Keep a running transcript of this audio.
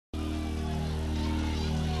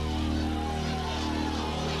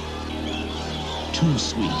Too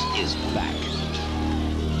Sweet is back.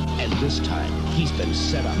 And this time, he's been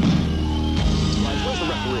set up. Where's the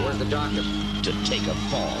referee? Where's the doctor? To take a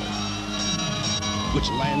fall. Which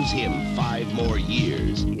lands him 5 more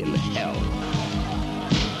years in hell.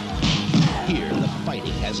 Here, the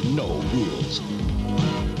fighting has no rules.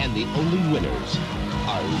 And the only winners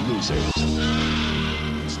are losers.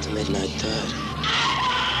 It's the midnight Thud.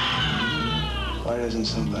 Why doesn't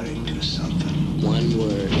somebody do something? One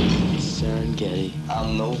word, Serengeti.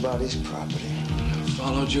 I'm nobody's property.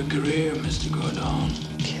 Followed your career, Mr. Gordon.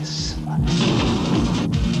 Kiss.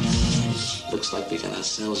 Looks like we got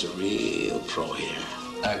ourselves a real pro here.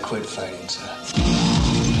 I quit fighting, sir.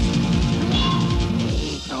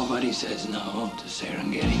 Nobody says no to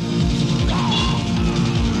Serengeti.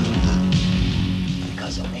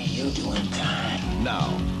 Because of me, you doing time.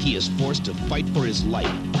 Now, he is forced to fight for his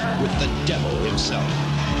life with the devil himself.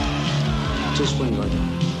 Just swing,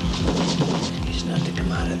 Gordon. He's not to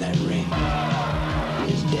come out of that ring.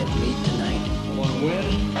 He's dead meat tonight. Want to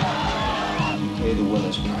win? Pay the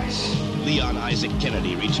winner's price. Leon Isaac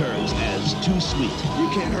Kennedy returns as Too Sweet You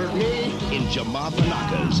can't hurt me. in Jamal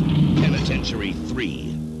Tanaka's Penitentiary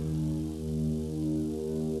III.